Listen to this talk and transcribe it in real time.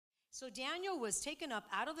So Daniel was taken up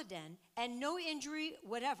out of the den, and no injury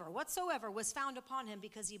whatsoever was found upon him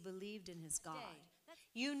because he believed in his God.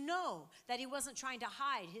 You know that he wasn't trying to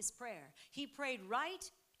hide his prayer. He prayed right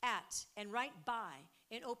at and right by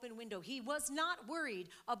an open window. He was not worried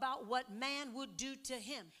about what man would do to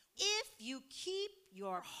him. If you keep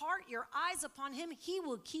your heart, your eyes upon him, he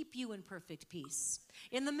will keep you in perfect peace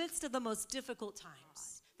in the midst of the most difficult times.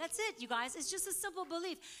 That's it, you guys. It's just a simple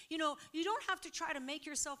belief. You know, you don't have to try to make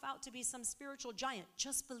yourself out to be some spiritual giant.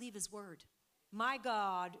 Just believe his word. My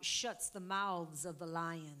God shuts the mouths of the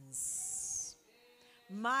lions.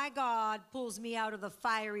 My God pulls me out of the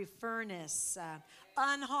fiery furnace,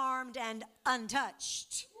 unharmed and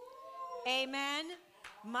untouched. Amen.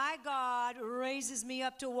 My God raises me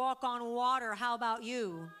up to walk on water. How about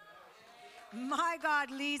you? My God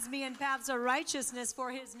leads me in paths of righteousness for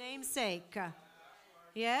his name's sake.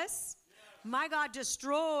 Yes? My God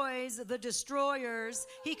destroys the destroyers.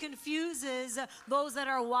 He confuses those that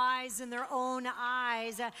are wise in their own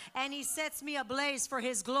eyes. And he sets me ablaze for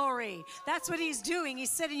his glory. That's what he's doing.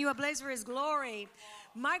 He's setting you ablaze for his glory.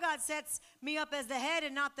 My God sets me up as the head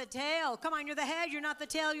and not the tail. Come on, you're the head, you're not the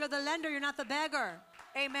tail. You're the lender, you're not the beggar.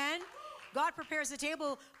 Amen? God prepares a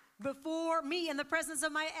table before me in the presence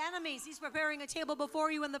of my enemies. He's preparing a table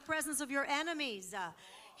before you in the presence of your enemies.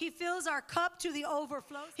 He fills our cup to the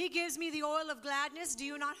overflow. He gives me the oil of gladness. Do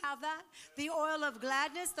you not have that? The oil of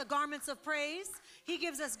gladness, the garments of praise. He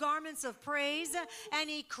gives us garments of praise, and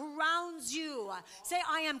he crowns you. Say,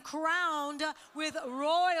 I am crowned with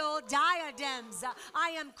royal diadems. I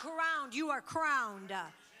am crowned. You are crowned.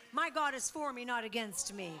 My God is for me, not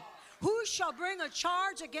against me. Who shall bring a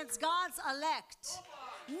charge against God's elect?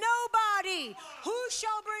 Nobody. Who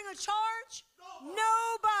shall bring a charge?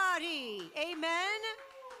 Nobody. Amen.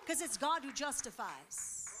 Because it's God who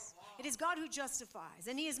justifies. It is God who justifies.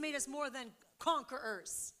 And he has made us more than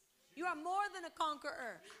conquerors. You are more than a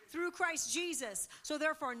conqueror through Christ Jesus. So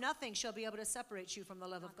therefore nothing shall be able to separate you from the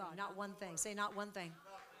love of God. Not one thing. Say not one thing.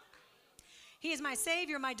 He is my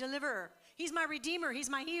Savior, my deliverer. He's my Redeemer. He's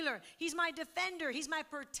my healer. He's my defender. He's my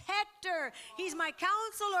protector. He's my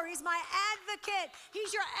counselor. He's my advocate.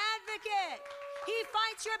 He's your advocate. He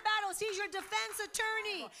fights your battles. He's your defense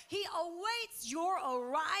attorney. He awaits your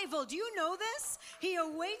arrival. Do you know this? He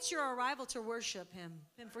awaits your arrival to worship him.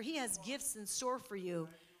 And for he has gifts in store for you.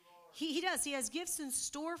 He does. He has gifts in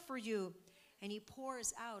store for you. And he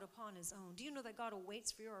pours out upon his own. Do you know that God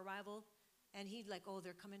awaits for your arrival? And he's like, oh,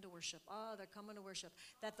 they're coming to worship. Oh, they're coming to worship.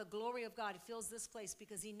 That the glory of God fills this place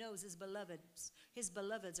because he knows his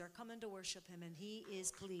beloveds are coming to worship him, and he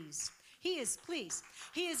is pleased. He is pleased.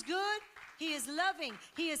 He is good. He is loving.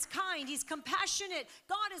 He is kind. He's compassionate.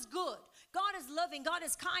 God is good. God is loving. God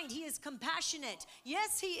is kind. He is compassionate.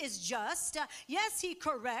 Yes, he is just. Yes, he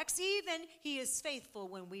corrects. Even he is faithful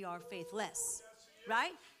when we are faithless.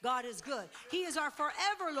 Right? God is good. He is our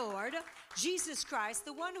forever Lord, Jesus Christ,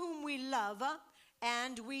 the one whom we love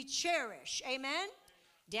and we cherish. Amen?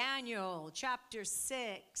 Daniel chapter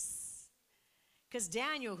 6. Because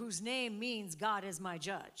Daniel, whose name means God is my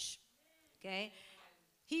judge. Okay?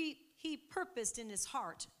 He purposed in his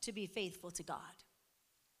heart to be faithful to God.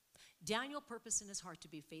 Daniel purposed in his heart to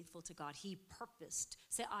be faithful to God. He purposed.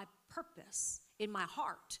 Say, I purpose in my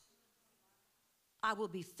heart. I will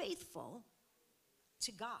be faithful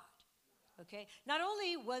to God. Okay? Not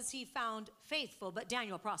only was he found faithful, but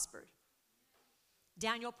Daniel prospered.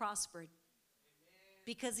 Daniel prospered.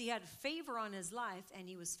 Because he had favor on his life and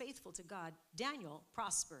he was faithful to God. Daniel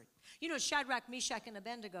prospered. You know, Shadrach, Meshach, and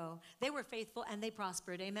Abednego, they were faithful and they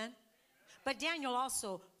prospered. Amen? But Daniel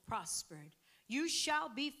also prospered. You shall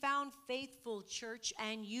be found faithful, church,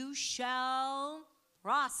 and you shall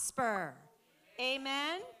prosper.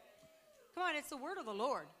 Amen? Come on, it's the word of the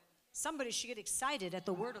Lord. Somebody should get excited at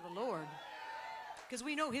the word of the Lord, because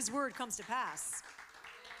we know his word comes to pass.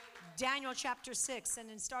 Daniel chapter 6, and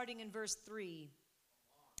then starting in verse 3.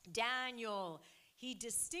 Daniel, he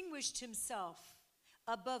distinguished himself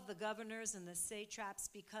above the governors and the satraps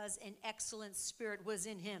because an excellent spirit was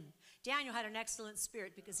in him. Daniel had an excellent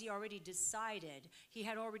spirit because he already decided, he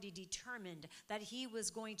had already determined that he was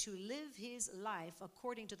going to live his life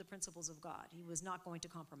according to the principles of God. He was not going to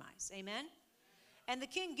compromise. Amen? And the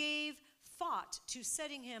king gave thought to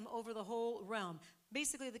setting him over the whole realm.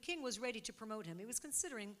 Basically, the king was ready to promote him. He was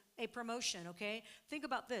considering a promotion, okay? Think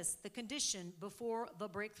about this, the condition before the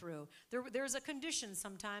breakthrough. There's a condition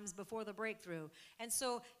sometimes before the breakthrough. And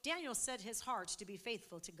so Daniel set his heart to be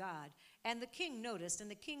faithful to God. And the king noticed, and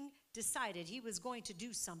the king decided he was going to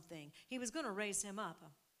do something. He was going to raise him up.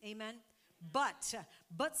 Amen? But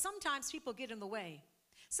sometimes people get in the way.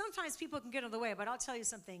 Sometimes people can get in the way, but I'll tell you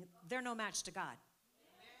something. They're no match to God.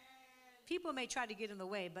 People may try to get in the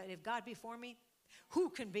way, but if God be for me, who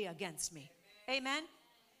can be against me? Amen?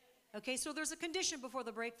 Okay, so there's a condition before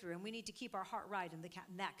the breakthrough, and we need to keep our heart right in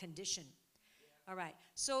that condition. All right,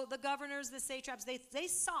 so the governors, the satraps, they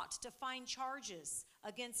sought to find charges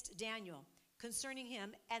against Daniel concerning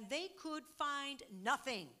him, and they could find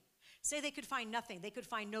nothing. Say they could find nothing. They could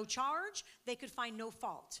find no charge. They could find no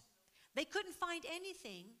fault. They couldn't find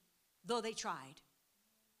anything, though they tried.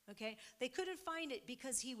 Okay? They couldn't find it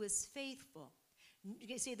because he was faithful.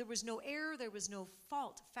 You see, there was no error, there was no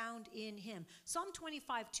fault found in him. Psalm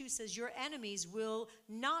 25:2 says, your enemies will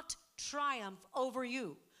not triumph over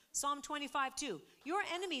you. Psalm 25:2, your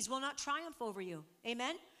enemies will not triumph over you.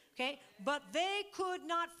 Amen? Okay? But they could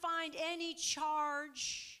not find any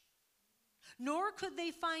charge, nor could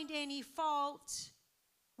they find any fault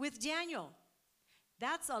with Daniel.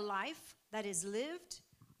 That's a life that is lived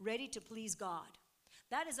ready to please God.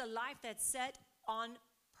 That is a life that's set on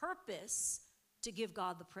purpose to give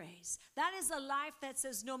God the praise. That is a life that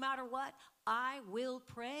says, no matter what, I will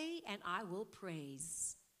pray and I will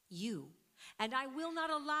praise you. And I will not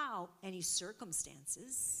allow any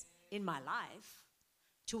circumstances in my life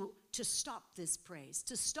to stop this praise,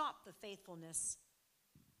 to stop the faithfulness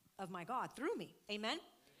of my God through me. Amen?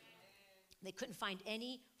 They couldn't find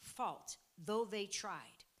any fault, though they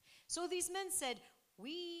tried. So these men said,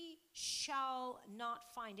 we shall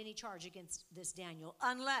not find any charge against this Daniel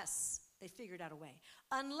unless, they figured out a way,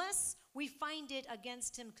 unless we find it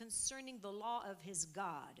against him concerning the law of his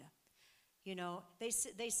God. You know, they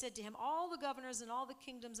said to him, all the governors and all the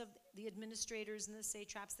kingdoms of the administrators and the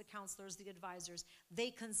satraps, the counselors, the advisors, they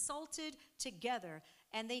consulted together,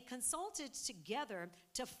 and they consulted together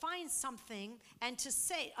to find something and to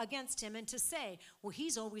say against him and to say, well,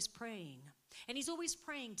 he's always praying, and he's always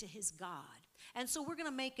praying to his God. And so we're going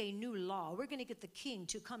to make a new law. We're going to get the king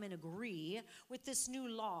to come and agree with this new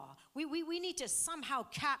law. We need to somehow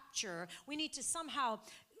capture, we need to somehow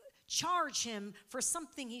charge him for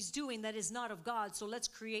something he's doing that is not of God. So let's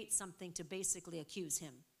create something to basically accuse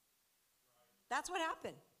him. That's what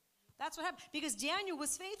happened. That's what happened. Because Daniel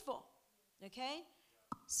was faithful. Okay?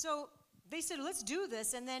 So they said, let's do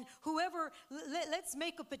this. And then whoever, let's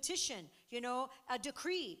make a petition, you know, a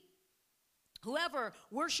decree. Whoever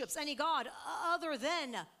worships any god other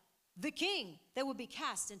than the king, they will be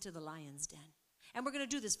cast into the lion's den. And we're going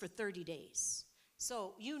to do this for 30 days.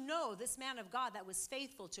 So you know this man of God that was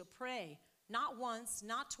faithful to pray, not once,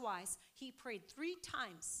 not twice. He prayed 3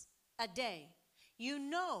 times a day. You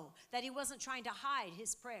know that he wasn't trying to hide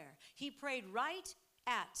his prayer. He prayed right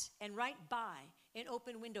at and right by an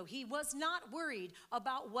open window. He was not worried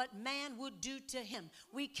about what man would do to him.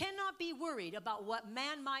 We cannot be worried about what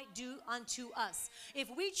man might do unto us. If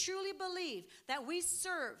we truly believe that we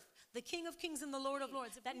serve the King of Kings and the Lord of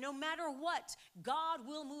Lords, that no matter what, God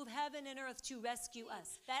will move heaven and earth to rescue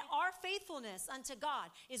us, that our faithfulness unto God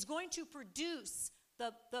is going to produce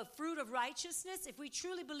the fruit of righteousness, if we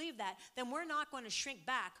truly believe that, then we're not going to shrink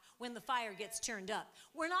back when the fire gets turned up.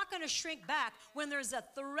 We're not going to shrink back when there's a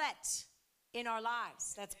threat in our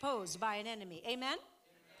lives that's posed by an enemy. Amen? Amen.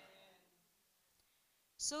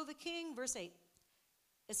 So the king, verse 8,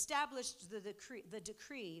 established the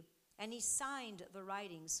decree, and he signed the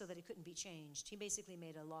writings so that it couldn't be changed. He basically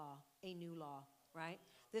made a law, a new law, right?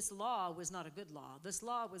 This law was not a good law. This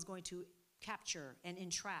law was going to capture and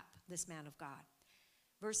entrap this man of God.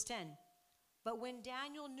 Verse 10, but when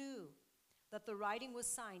Daniel knew that the writing was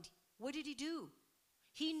signed, what did he do?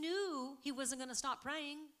 He knew he wasn't going to stop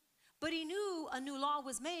praying, but he knew a new law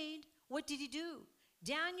was made. What did he do?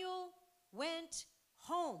 Daniel went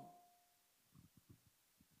home.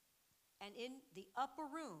 And in the upper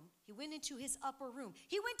room, he went into his upper room.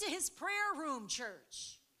 He went to his prayer room,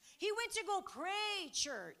 church. He went to go pray,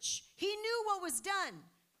 church. He knew what was done.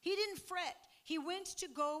 He didn't fret. He went to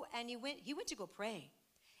go and he went to go pray.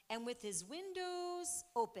 And with his windows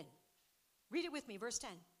open. Read it with me, verse 10.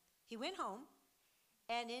 He went home,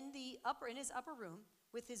 and in his upper room,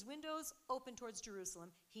 with his windows open towards Jerusalem,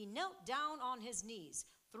 he knelt down on his knees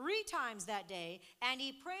 3 times that day, and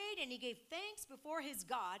he prayed and he gave thanks before his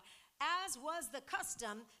God, as was the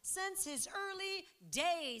custom since his early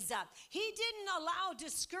days. He didn't allow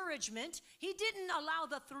discouragement. He didn't allow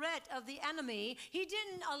the threat of the enemy. He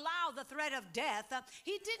didn't allow the threat of death.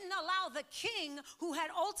 He didn't allow the king who had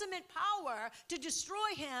ultimate power to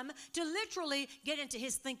destroy him to literally get into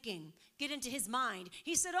his thinking, get into his mind.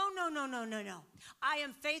 He said, oh, no. I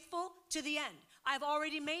am faithful to the end. I've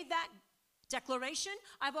already made that declaration.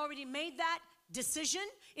 I've already made that decision.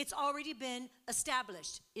 It's already been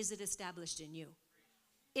established. Is it established in you?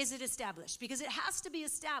 Is it established? Because it has to be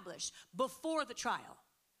established before the trial.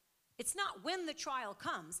 It's not when the trial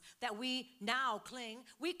comes that we now cling.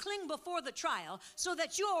 We cling before the trial so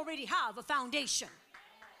that you already have a foundation.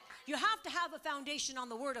 You have to have a foundation on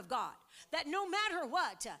the Word of God. That no matter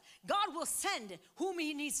what, God will send whom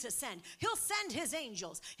He needs to send. He'll send His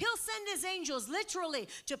angels. He'll send His angels literally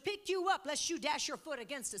to pick you up lest you dash your foot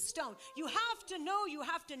against a stone. You have to know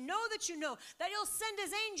that you know that He'll send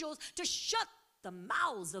His angels to shut the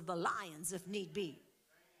mouths of the lions if need be.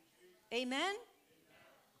 Amen?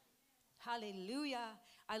 Hallelujah.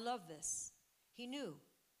 I love this. He knew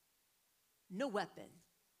no weapon.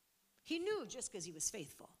 He knew just because he was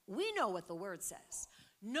faithful. We know what the word says.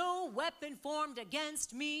 No weapon formed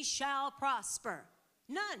against me shall prosper.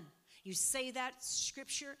 None. You say that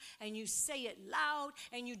scripture and you say it loud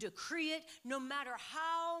and you decree it no matter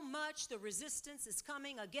how much the resistance is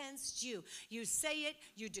coming against you. You say it,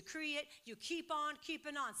 you decree it, you keep on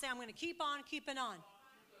keeping on. Say, I'm going to keep on keeping on.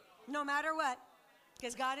 No matter what.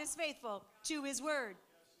 Because God is faithful to His word.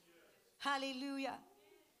 Hallelujah.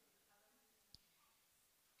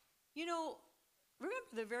 You know, remember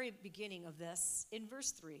the very beginning of this in verse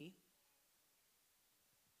 3.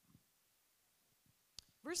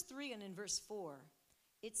 Verse 3 and in verse 4,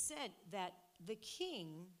 it said that the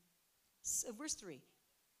king, verse 3,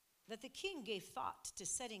 that the king gave thought to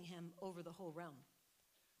setting him over the whole realm.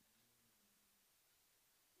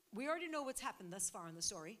 We already know what's happened thus far in the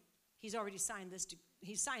story. He's already signed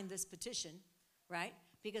this petition, right?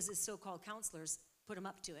 Because his so-called counselors put him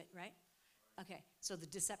up to it, right? Okay, so the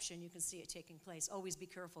deception, you can see it taking place. Always be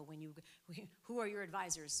careful who are your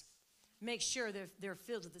advisors? Make sure they're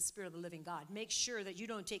filled with the Spirit of the living God. Make sure that you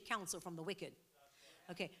don't take counsel from the wicked.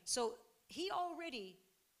 Okay, so he already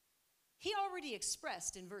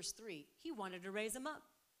expressed in verse 3, he wanted to raise him up.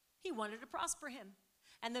 He wanted to prosper him.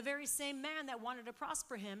 And the very same man that wanted to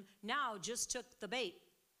prosper him now just took the bait.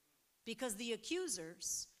 Because the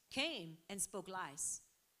accusers came and spoke lies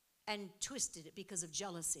and twisted it because of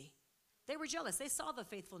jealousy. They were jealous. They saw the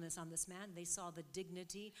faithfulness on this man. They saw the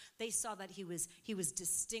dignity. They saw that he was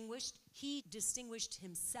distinguished. He distinguished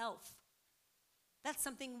himself. That's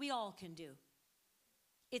something we all can do.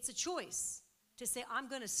 It's a choice to say, I'm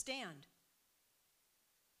going to stand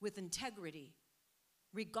with integrity,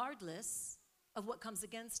 regardless of what comes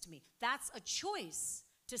against me. That's a choice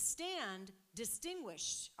to stand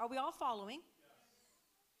distinguished. Are we all following? Yes.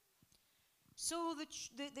 So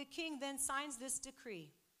the king then signs this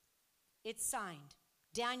decree. It's signed.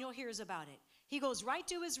 Daniel hears about it. He goes right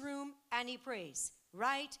to his room and he prays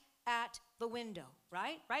right at the window,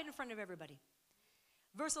 right in front of everybody.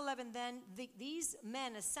 Verse 11, then these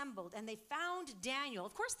men assembled and they found Daniel.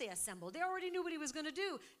 Of course they assembled. They already knew what he was going to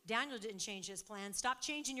do. Daniel didn't change his plan. Stop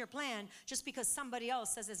changing your plan just because somebody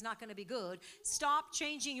else says it's not going to be good. Stop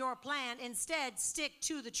changing your plan. Instead, stick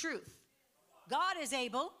to the truth. God is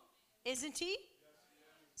able, isn't He?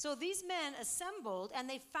 So these men assembled and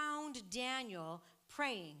they found Daniel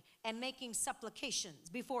praying and making supplications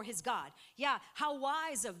before his God. Yeah, how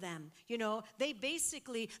wise of them. You know, they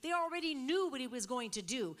already knew what he was going to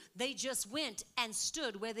do. They just went and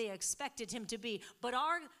stood where they expected him to be. But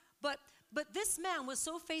this man was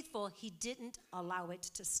so faithful, he didn't allow it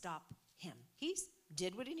to stop him. He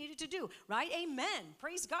did what he needed to do, right? Amen.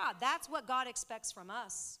 Praise God. That's what God expects from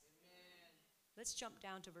us. Amen. Let's jump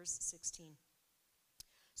down to verse 16.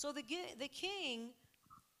 So the king,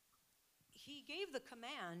 he gave the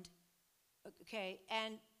command, okay,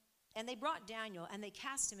 and they brought Daniel and they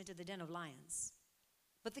cast him into the den of lions.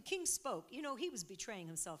 But the king spoke. You know, he was betraying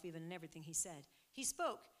himself even in everything he said. He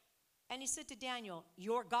spoke and he said to Daniel,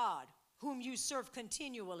 your God, whom you serve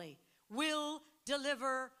continually, will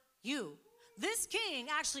deliver you. This king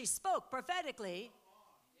actually spoke prophetically.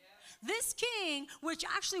 This king, which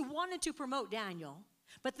actually wanted to promote Daniel,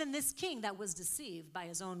 but then this king that was deceived by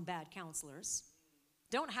his own bad counselors.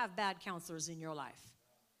 Don't have bad counselors in your life.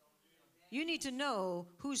 You need to know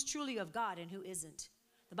who's truly of God and who isn't.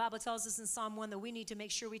 The Bible tells us in Psalm 1 that we need to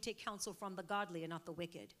make sure we take counsel from the godly and not the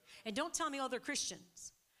wicked. And don't tell me, oh, they're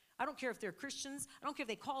Christians. I don't care if they're Christians. I don't care if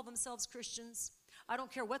they call themselves Christians. I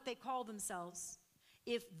don't care what they call themselves.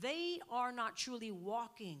 If they are not truly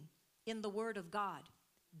walking in the Word of God,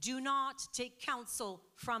 do not take counsel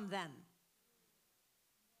from them.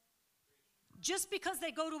 Just because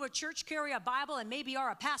they go to a church, carry a Bible, and maybe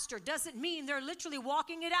are a pastor doesn't mean they're literally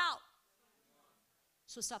walking it out.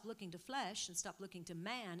 So stop looking to flesh and stop looking to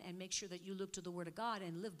man and make sure that you look to the Word of God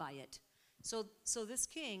and live by it. So this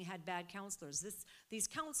king had bad counselors. These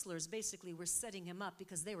counselors basically were setting him up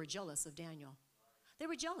because they were jealous of Daniel. They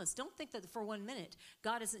were jealous. Don't think that for 1 minute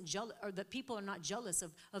God isn't jealous, or that people are not jealous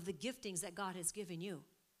of the giftings that God has given you.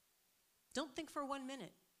 Don't think for 1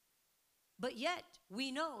 minute. But yet,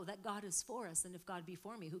 we know that God is for us, and if God be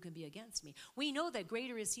for me, who can be against me? We know that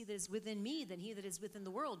greater is he that is within me than he that is within the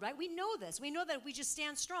world, right? We know this. We know that if we just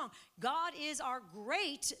stand strong, God is our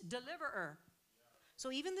great deliverer.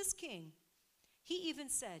 So even this king, he even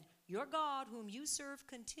said, your God whom you serve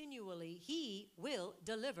continually, he will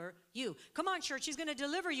deliver you. Come on, church, he's going to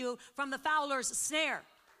deliver you from the fowler's snare.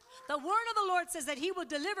 The word of the Lord says that he will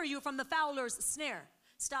deliver you from the fowler's snare.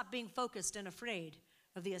 Stop being focused and afraid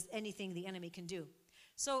of anything the enemy can do.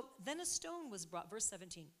 So then a stone was brought, verse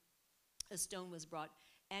 17. A stone was brought,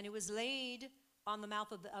 and it was laid on the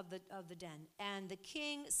mouth of the den, and the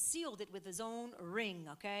king sealed it with his own ring,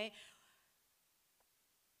 okay?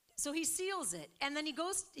 So he seals it, and then he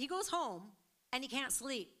goes home, and he can't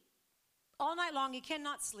sleep. All night long, he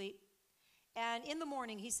cannot sleep. And in the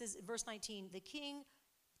morning, he says, verse 19, the king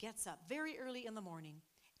gets up very early in the morning,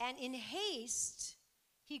 and in haste,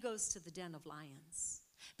 he goes to the den of lions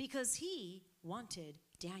because he wanted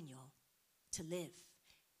Daniel to live.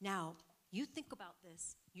 Now, you think about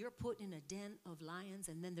this. You're put in a den of lions,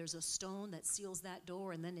 and then there's a stone that seals that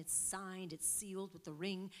door, and then it's signed, it's sealed with the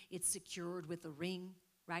ring, it's secured with the ring,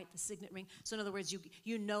 right? The signet ring. So in other words,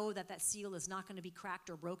 you know that seal is not going to be cracked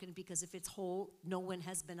or broken because if it's whole, no one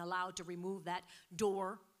has been allowed to remove that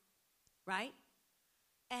door, right?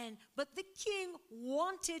 But the king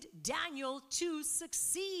wanted Daniel to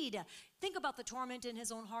succeed. Think about the torment in his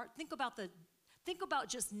own heart. Think about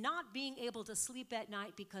just not being able to sleep at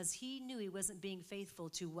night because he knew he wasn't being faithful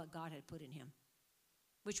to what God had put in him,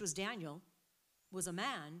 which was Daniel was a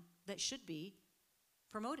man that should be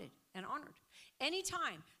promoted and honored.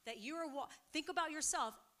 Anytime that think about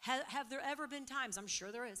yourself, have there ever been times, I'm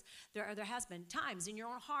sure there is, there has been times in your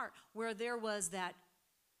own heart where there was that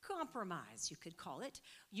compromise, you could call it.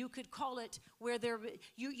 You could call it where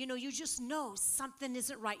you just know something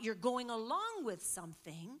isn't right. You're going along with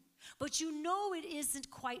something, but you know it isn't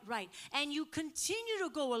quite right. And you continue to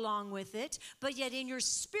go along with it, but yet in your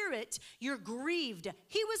spirit, you're grieved.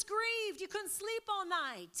 He was grieved. He couldn't sleep all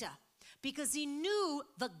night because he knew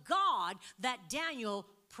the God that Daniel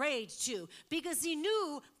prayed to, because he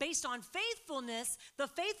knew based on faithfulness, the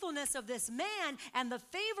faithfulness of this man and the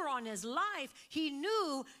favor on his life, he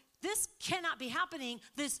knew this cannot be happening,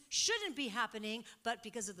 this shouldn't be happening, but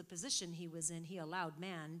because of the position he was in, he allowed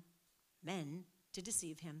men to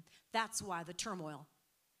deceive him. That's why the turmoil.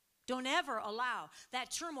 Don't ever allow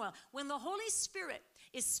that turmoil. When the Holy Spirit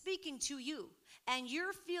is speaking to you and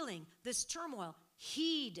you're feeling this turmoil,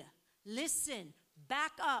 heed, listen,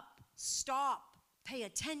 back up, stop. Pay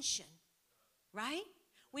attention, right?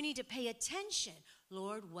 We need to pay attention.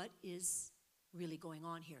 Lord, what is really going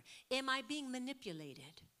on here? Am I being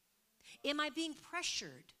manipulated? Am I being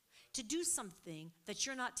pressured to do something that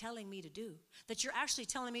you're not telling me to do? That you're actually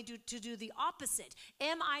telling me to do the opposite?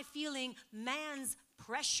 Am I feeling man's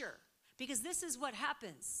pressure? Because this is what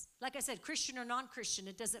happens. Like I said, Christian or non-Christian,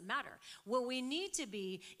 it doesn't matter. What we need to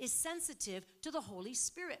be is sensitive to the Holy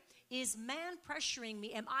Spirit. Is man pressuring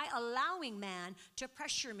me? Am I allowing man to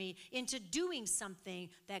pressure me into doing something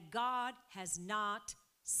that God has not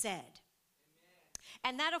said? Amen.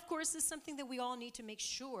 And that, of course, is something that we all need to make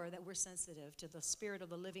sure that we're sensitive to the Spirit of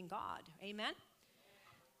the living God. Amen? Amen.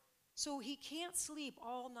 So he can't sleep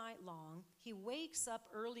all night long. He wakes up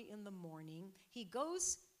early in the morning. He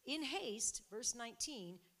goes in haste, verse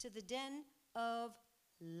 19, to the den of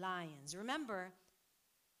lions. Remember,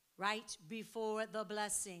 right before the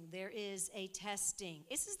blessing, there is a testing.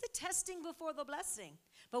 This is the testing before the blessing.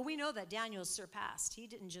 But we know that Daniel surpassed.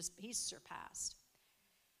 He surpassed.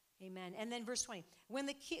 Amen. And then verse 20, when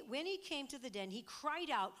he came to the den, he cried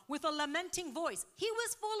out with a lamenting voice. He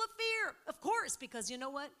was full of fear, of course, because you know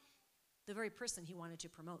what? The very person he wanted to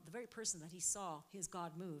promote, the very person that he saw his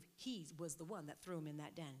God move, he was the one that threw him in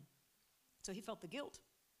that den. So he felt the guilt.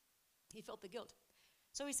 He felt the guilt.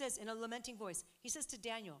 So he says in a lamenting voice, he says to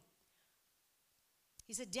Daniel,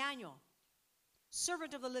 he said, Daniel,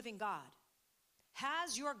 servant of the living God,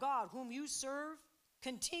 has your God whom you serve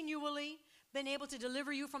continually been able to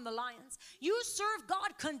deliver you from the lions? You serve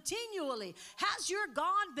God continually. Has your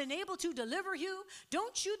God been able to deliver you?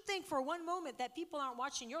 Don't you think for one moment that people aren't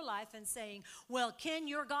watching your life and saying, well, can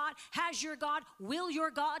your God, has your God, will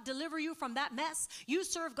your God deliver you from that mess? You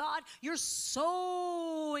serve God. You're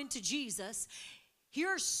so into Jesus.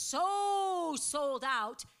 You're so sold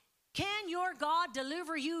out. Can your God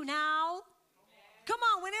deliver you now? Come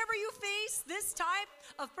on, whenever you face this type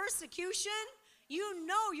of persecution, You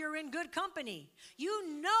know you're in good company.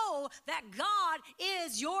 You know that God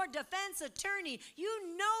is your defense attorney.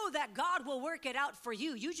 You know that God will work it out for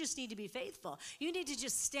you. You just need to be faithful. You need to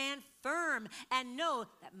just stand firm and know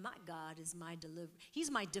that my God is my deliverer.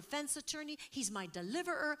 He's my defense attorney. He's my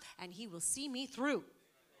deliverer, and he will see me through.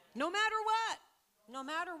 No matter what. No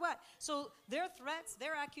matter what. So their threats,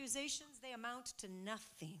 their accusations, they amount to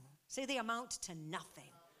nothing. Say they amount to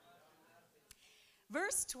nothing.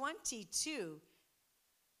 Verse 22,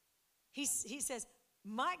 he says,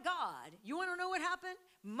 my God, you want to know what happened?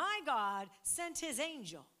 My God sent his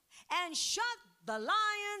angel and shut the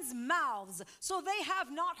lions' mouths, so they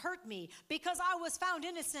have not hurt me, because I was found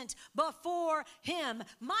innocent before him.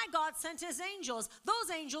 My God sent his angels.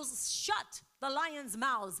 Those angels shut the lions'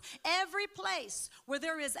 mouths. Every place where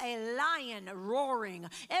there is a lion roaring,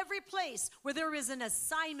 every place where there is an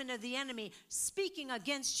assignment of the enemy speaking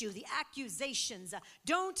against you, the accusations,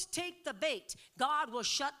 don't take the bait. God will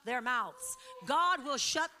shut their mouths. God will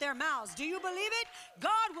shut their mouths. Do you believe it?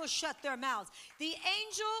 God will shut their mouths. The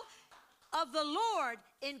angel of the Lord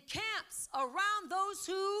encamps around those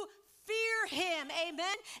who fear him.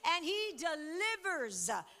 Amen. And he delivers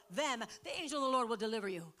them. The angel of the Lord will deliver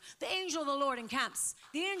you. The angel of the Lord encamps.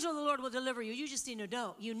 The angel of the Lord will deliver you. You just need to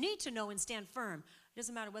know. You need to know and stand firm. It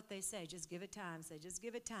doesn't matter what they say. Just give it time. Say, just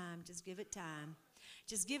give it time. Just give it time.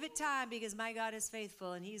 Just give it time, because my God is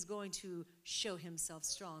faithful and he's going to show himself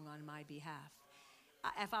strong on my behalf.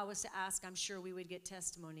 If I was to ask, I'm sure we would get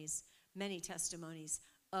testimonies, many testimonies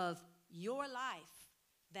of your life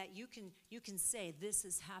that you can say, this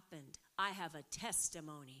has happened. I have a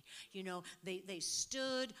testimony. You know, they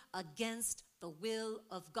stood against the will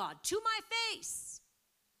of God to my face.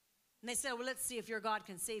 And they said, well, let's see if your God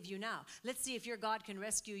can save you now. Let's see if your God can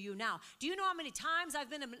rescue you now. Do you know how many times I've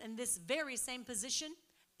been in this very same position?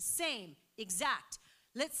 Same, exact.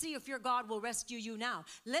 Let's see if your God will rescue you now.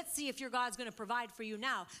 Let's see if your God's going to provide for you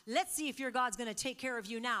now. Let's see if your God's going to take care of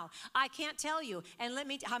you now. I can't tell you, and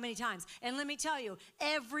how many times? And let me tell you,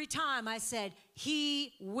 every time I said,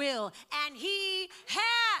 he will, and he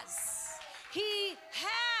has. He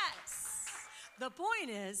has. The point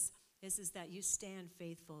is that you stand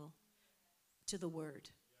faithful to the word,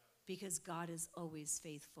 because God is always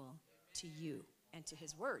faithful to you and to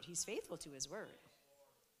his word. He's faithful to his word,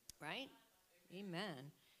 right?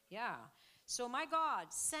 Amen. Yeah. So my God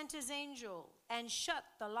sent his angel and shut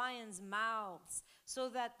the lions' mouths, so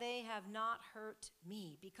that they have not hurt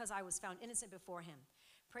me, because I was found innocent before him.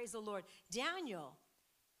 Praise the Lord. Daniel,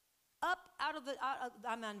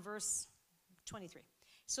 I'm on verse 23.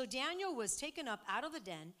 So Daniel was taken up out of the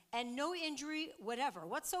den, and no injury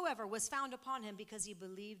whatsoever was found upon him, because he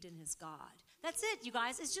believed in his God. That's it, you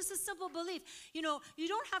guys. It's just a simple belief. You know, you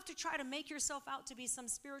don't have to try to make yourself out to be some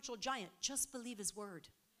spiritual giant. Just believe his word.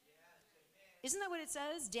 Isn't that what it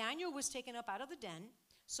says? Daniel was taken up out of the den,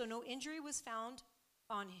 so no injury was found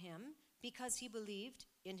on him, because he believed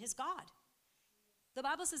in his God. The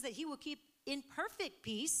Bible says that he will keep in perfect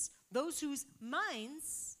peace those whose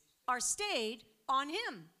minds are stayed on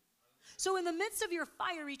him. So in the midst of your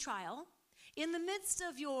fiery trial, in the midst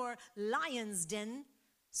of your lion's den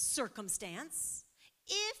circumstance,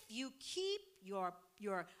 if you keep your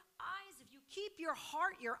eyes, if you keep your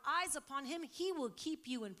heart, your eyes upon him, he will keep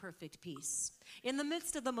you in perfect peace in the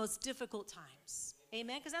midst of the most difficult times.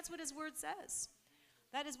 Amen? Because that's what his word says.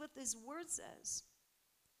 That is what his word says.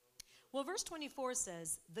 Well, verse 24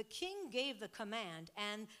 says, the king gave the command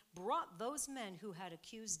and brought those men who had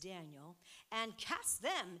accused Daniel and cast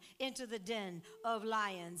them into the den of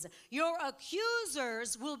lions. Your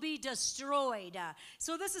accusers will be destroyed.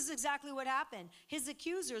 So this is exactly what happened. His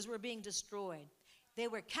accusers were being destroyed. They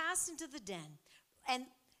were cast into the den.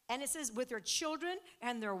 And it says with their children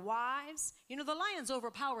and their wives. You know, the lions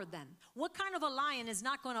overpowered them. What kind of a lion is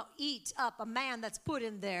not going to eat up a man that's put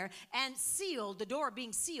in there and sealed, the door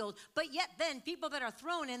being sealed, but yet then people that are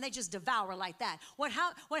thrown in, they just devour like that? What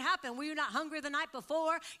happened? Were you not hungry the night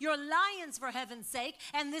before? You're lions, for heaven's sake,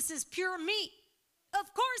 and this is pure meat.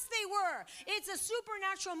 Of course they were. It's a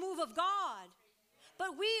supernatural move of God.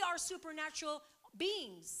 But we are supernatural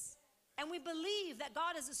beings. And we believe that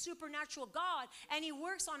God is a supernatural God, and he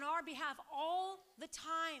works on our behalf all the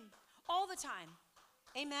time. All the time.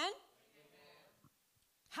 Amen? Amen.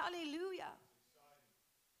 Hallelujah.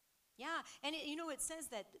 Yeah, and it says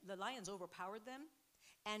that the lions overpowered them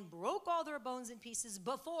and broke all their bones in pieces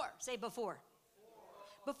before. Say before.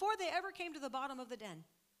 Before they ever came to the bottom of the den.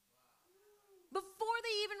 Before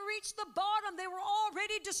they even reached the bottom, they were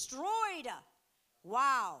already destroyed.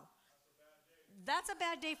 Wow. That's a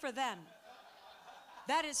bad day for them.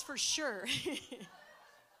 That is for sure.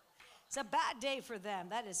 It's a bad day for them.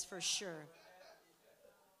 That is for sure.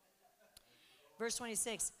 Verse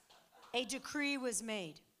 26, a decree was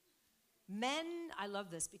made. Men, I love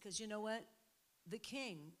this because you know what? The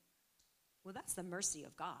king, well, that's the mercy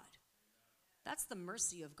of God. That's the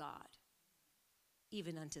mercy of God,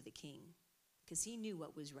 even unto the king, because he knew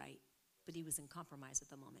what was right, but he was in compromise at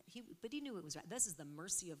the moment. But he knew it was right. This is the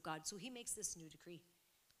mercy of God. So he makes this new decree.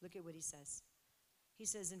 Look at what he says. He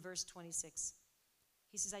says in verse 26,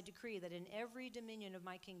 he says, I decree that in every dominion of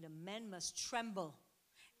my kingdom, men must tremble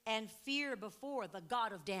and fear before the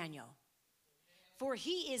God of Daniel. For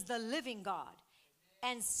he is the living God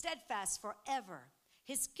and steadfast forever.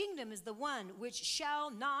 His kingdom is the one which shall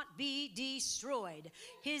not be destroyed.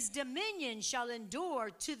 His dominion shall endure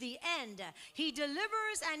to the end. He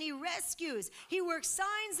delivers and he rescues. He works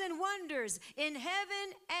signs and wonders in heaven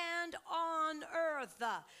and on earth.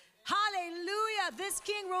 Hallelujah. This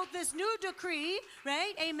king wrote this new decree,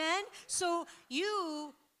 right? Amen. So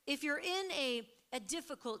you, if you're in a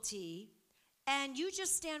difficulty and you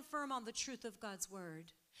just stand firm on the truth of God's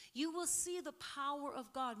word, you will see the power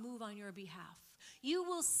of God move on your behalf. You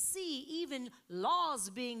will see even laws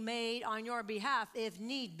being made on your behalf if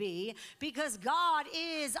need be, because God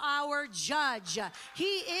is our judge.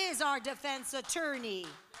 He is our defense attorney.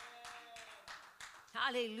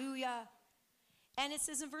 Hallelujah. And it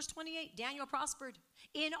says in verse 28, Daniel prospered.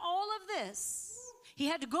 In all of this, he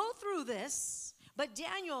had to go through this, but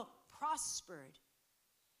Daniel prospered.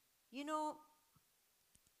 You know,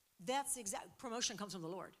 that's exact promotion comes from the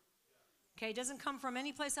Lord. Okay, it doesn't come from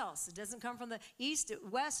any place else. It doesn't come from the east,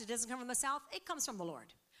 west. It doesn't come from the south. It comes from the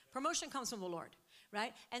Lord. Promotion comes from the Lord,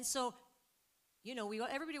 right? And so, you know,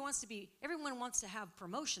 everyone wants to have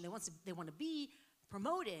promotion. They want to be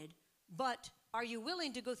promoted, but are you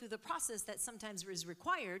willing to go through the process that sometimes is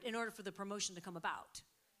required in order for the promotion to come about?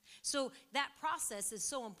 So that process is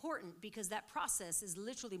so important because that process is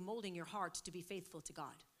literally molding your heart to be faithful to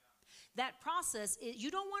God. That process,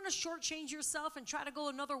 you don't want to shortchange yourself and try to go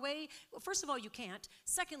another way. Well, first of all, you can't.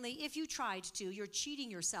 Secondly, if you tried to, you're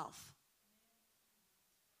cheating yourself.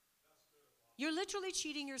 You're literally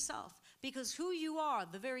cheating yourself because who you are,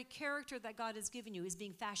 the very character that God has given you, is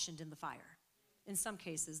being fashioned in the fire. In some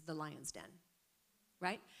cases, the lion's den,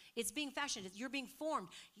 right? It's being fashioned. You're being formed.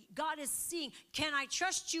 God is seeing, can I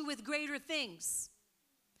trust you with greater things?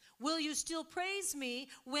 Will you still praise me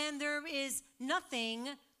when there is nothing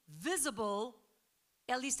visible,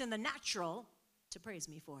 at least in the natural, to praise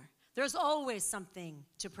me for? There's always something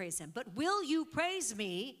to praise him. But will you praise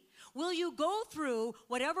me? Will you go through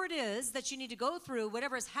whatever it is that you need to go through,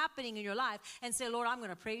 whatever is happening in your life, and say, Lord, I'm going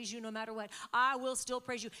to praise you no matter what. I will still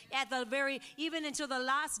praise you at even until the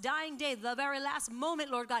last dying day, the very last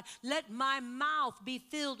moment, Lord God. Let my mouth be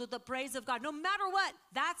filled with the praise of God, no matter what.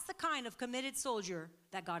 That's the kind of committed soldier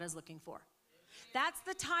that God is looking for. That's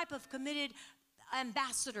the type of committed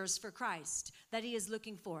ambassadors for Christ that he is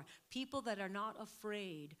looking for. People that are not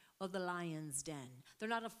afraid of the lion's den. They're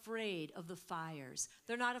not afraid of the fires.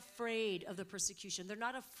 They're not afraid of the persecution. They're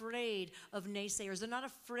not afraid of naysayers. They're not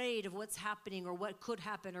afraid of what's happening or what could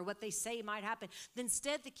happen or what they say might happen.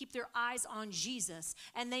 Instead, they keep their eyes on Jesus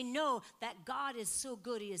and they know that God is so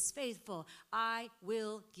good. He is faithful. I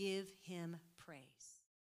will give him